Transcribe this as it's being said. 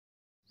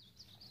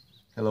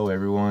Hello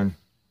everyone.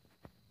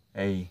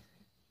 Hey,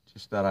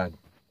 just thought I'd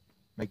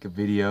make a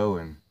video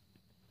and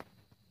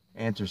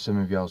answer some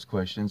of y'all's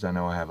questions. I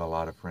know I have a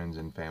lot of friends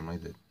and family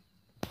that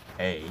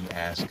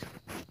ask,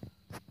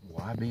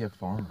 why be a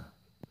farmer?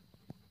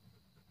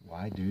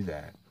 Why do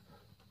that?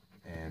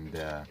 And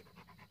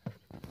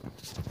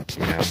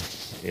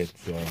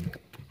it's a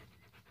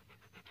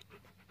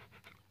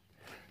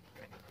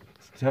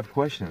tough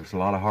question. It's a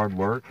lot of hard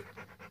work.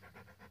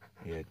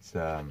 It's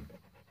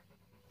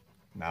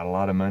not a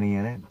lot of money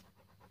in it.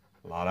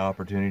 A lot of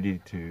opportunity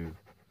to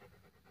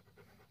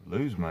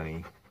lose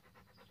money.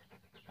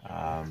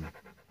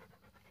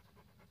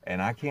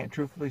 And I can't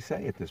truthfully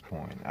say at this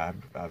point.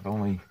 I've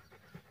only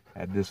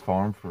had this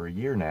farm for a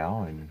year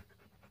now, and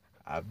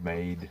I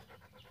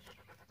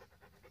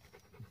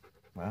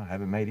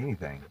haven't made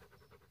anything.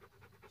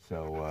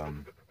 So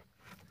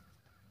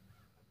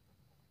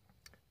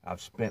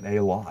I've spent a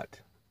lot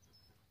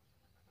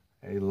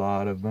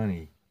of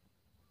money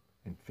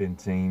in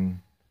fencing,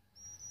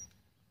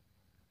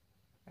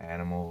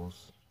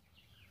 animals.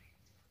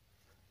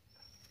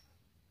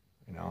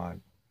 I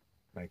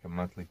make a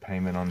monthly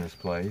payment on this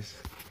place,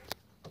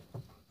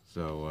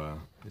 so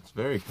it's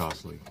very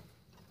costly.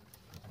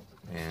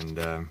 And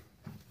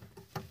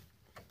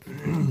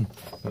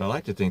but I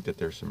like to think that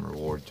there's some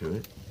reward to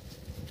it.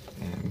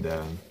 And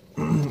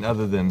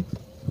other than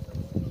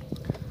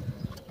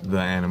the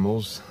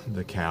animals,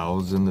 the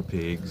cows and the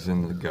pigs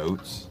and the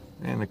goats,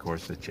 and of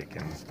course the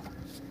chickens.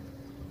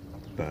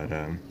 But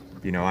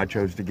I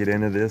chose to get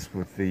into this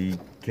with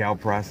cow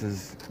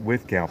prices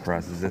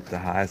at the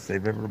highest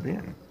they've ever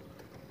been.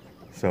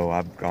 So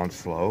I've gone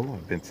slow,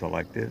 I've been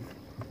selective.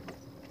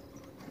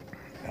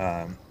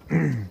 I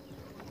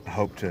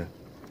hope to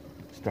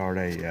start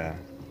a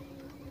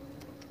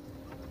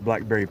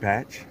blackberry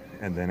patch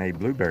and then a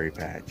blueberry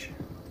patch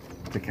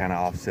to kind of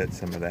offset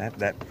some of that.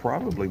 That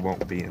probably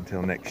won't be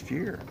until next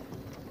year.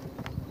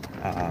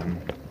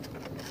 I'd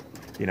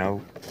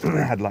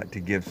like to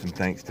give some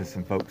thanks to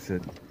some folks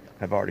that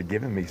have already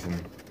given me some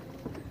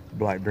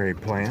blackberry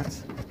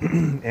plants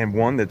and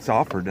one that's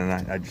offered, and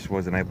I just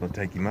wasn't able to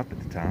take him up at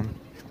the time.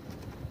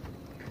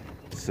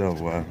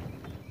 So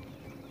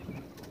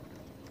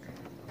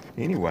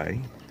anyway,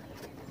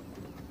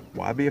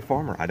 why be a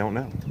farmer? I don't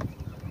know.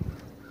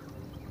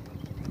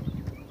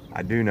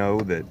 I do know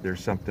that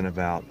there's something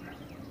about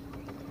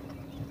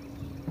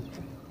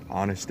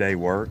honest day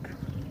work,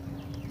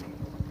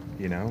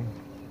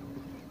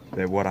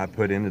 that what I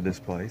put into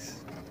this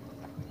place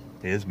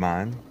is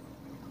mine.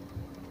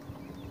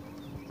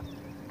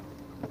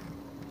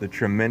 The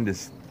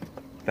tremendous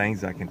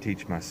things I can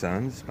teach my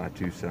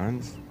two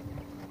sons,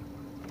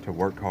 to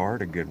work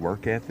hard, a good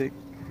work ethic,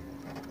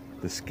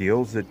 the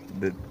skills that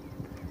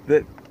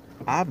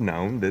I've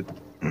known that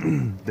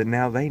that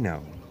now they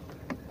know,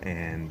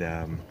 and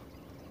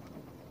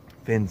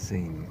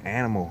fencing,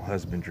 animal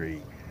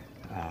husbandry,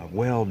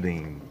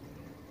 welding,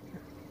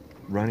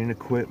 running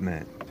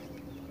equipment,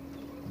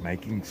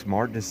 making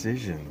smart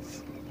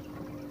decisions.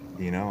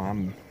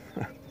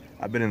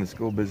 I've been in the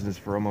school business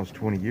for almost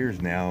 20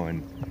 years now,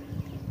 and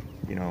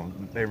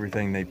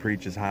everything they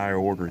preach is higher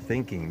order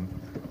thinking.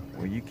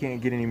 Well, you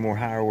can't get any more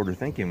higher order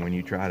thinking when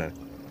you try to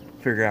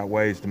figure out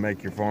ways to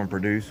make your farm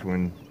produce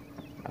when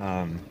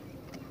out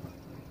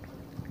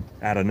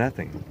of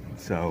nothing.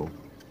 So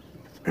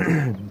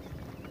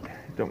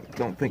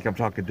don't think I'm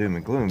talking doom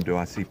and gloom. Do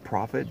I see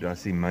profit? Do I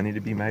see money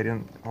to be made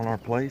on our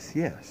place?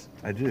 Yes,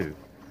 I do.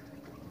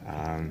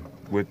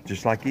 With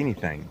just like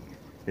anything,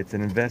 it's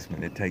an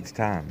investment. It takes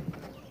time,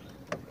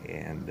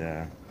 and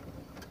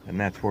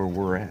that's where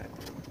we're at.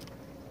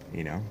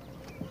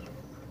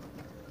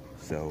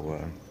 So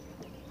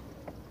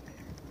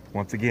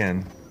once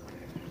again,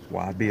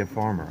 why be a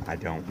farmer? I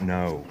don't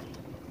know,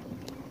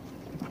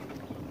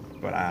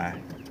 but I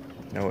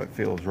know it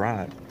feels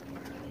right.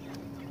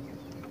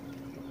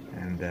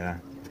 And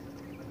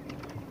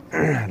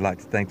I'd like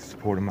to thank the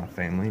support of my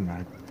family,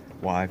 my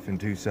wife and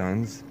two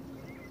sons,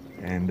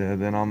 and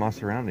then all my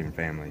surrounding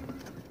family.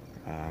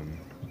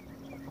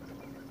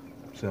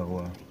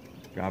 So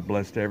God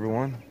bless to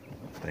everyone.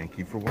 Thank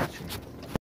you for watching.